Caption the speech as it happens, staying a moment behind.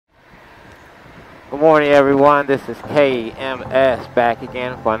Good morning, everyone. This is KMS back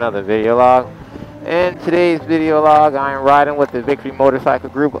again for another video log. In today's video log, I am riding with the Victory Motorcycle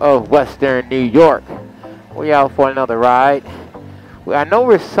Group of Western New York. We out for another ride. I know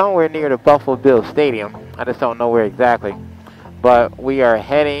we're somewhere near the Buffalo Bills Stadium. I just don't know where exactly. But we are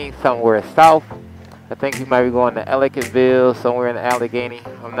heading somewhere south. I think we might be going to Ellicottville, somewhere in Allegheny.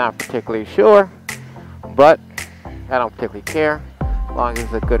 I'm not particularly sure, but I don't particularly care. As long as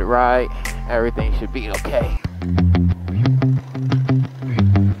it's a good ride, everything should be okay.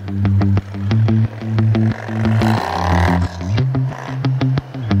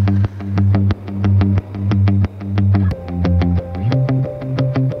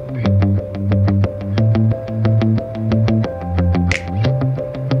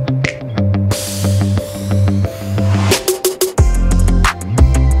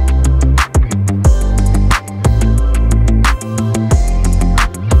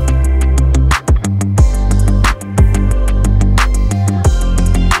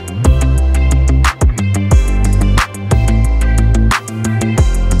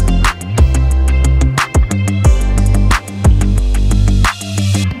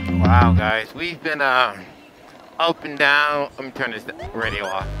 Wow, guys, we've been up and down. Let me turn this radio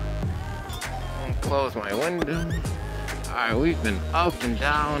off. I'm gonna close my window. Alright, we've been up and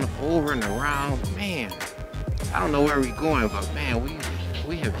down, over and around. Man, I don't know where we're going, but man,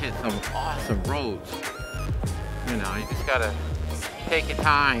 we have hit some awesome roads. You know, you just gotta take your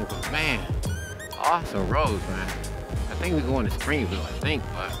time, but man, awesome roads, man. I think we're going to Springville, but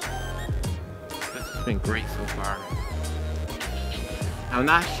this has been great so far. I'm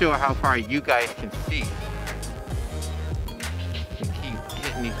not sure how far you guys can see. You keep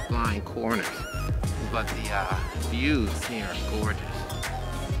hitting these blind corners, but the views here are gorgeous.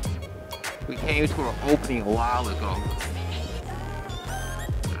 We came to an opening a while ago.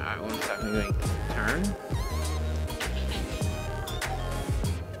 Alright, 1 second, make a turn.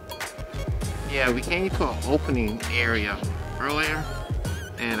 Yeah, we came to an opening area earlier,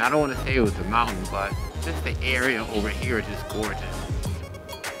 and I don't want to say it was a mountain, but just the area over here is just gorgeous.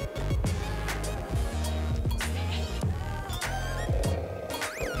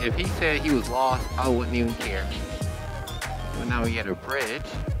 If he said he was lost, I wouldn't even care. But now we at a bridge.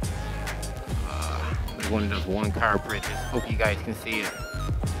 Like one of those one-car bridges. Hope you guys can see it.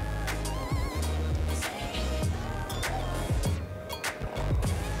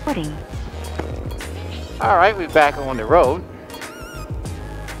 Alright, we're back on the road.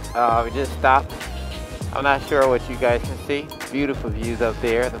 We just stopped. I'm not sure what you guys can see. Beautiful views up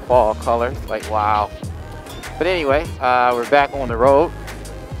there. The fall colors. Like, wow. But anyway, we're back on the road.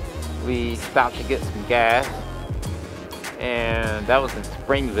 We stopped to get some gas, and that was in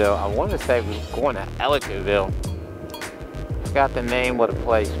Springville. I want to say we were going to Ellicottville. Forgot the name of the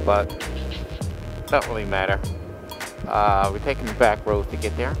place, but it doesn't really matter. We're taking the back roads to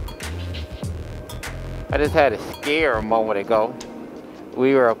get there. I just had a scare a moment ago.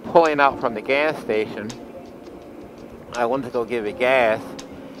 We were pulling out from the gas station. I wanted to go give it gas,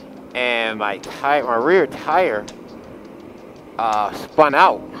 and my rear tire spun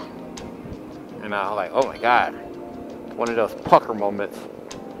out. And I was like, oh my God. One of those pucker moments.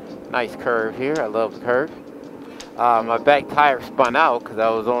 Nice curve here. I love the curve. My back tire spun out because I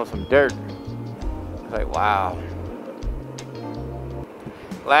was on some dirt. I was like, wow.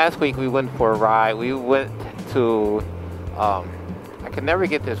 Last week we went for a ride. We went to, I can never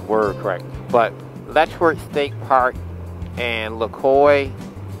get this word correct, but Letchworth State Park and LaCoy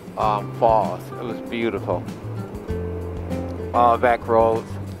Falls. It was beautiful. All back roads.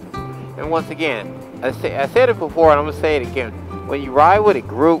 And once again, I said it before and I'm going to say it again. When you ride with a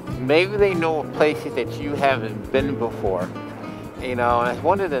group, maybe they know places that you haven't been before. You know, and that's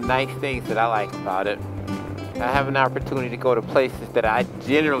one of the nice things that I like about it. I have an opportunity to go to places that I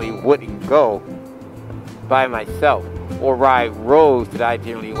generally wouldn't go by myself. Or ride roads that I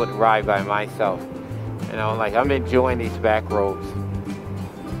generally wouldn't ride by myself. You know, like I'm enjoying these back roads.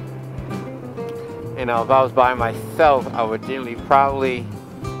 You know, if I was by myself, I would generally probably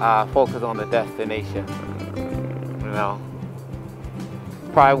focus on the destination. You know,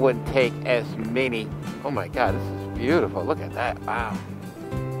 probably wouldn't take as many. Oh my God, this is beautiful. Look at that. Wow.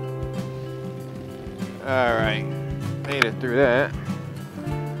 All right, made it through that.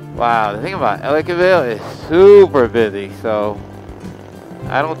 Wow, the thing about Ellicottville is super busy, so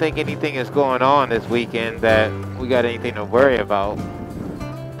I don't think anything is going on this weekend that we got anything to worry about.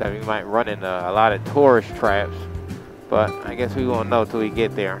 That we might run into a lot of tourist traps. But I guess we won't know till we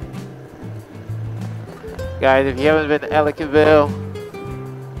get there. Guys, if you haven't been to Ellicottville,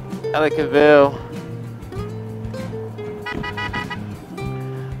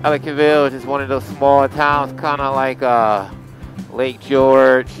 Ellicottville is just one of those small towns, kind of like Lake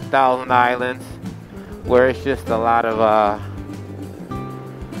George, Thousand Islands, where it's just a lot of,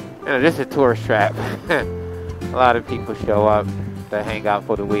 just a tourist trap. A lot of people show up that hang out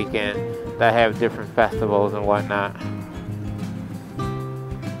for the weekend, that have different festivals and whatnot.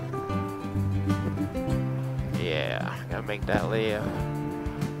 Yeah, gotta make that layup.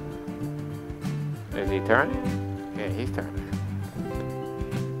 Is he turning? Yeah, he's turning.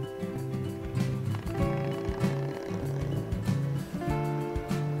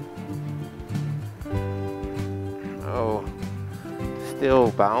 Oh,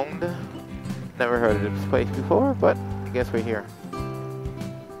 still bound. Never heard of this place before, but I guess we're here.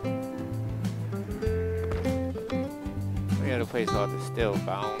 We got a place called the Still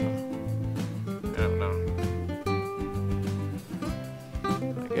Bound. I don't know.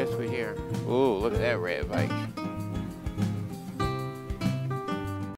 I guess we're here. Ooh, look at that red bike.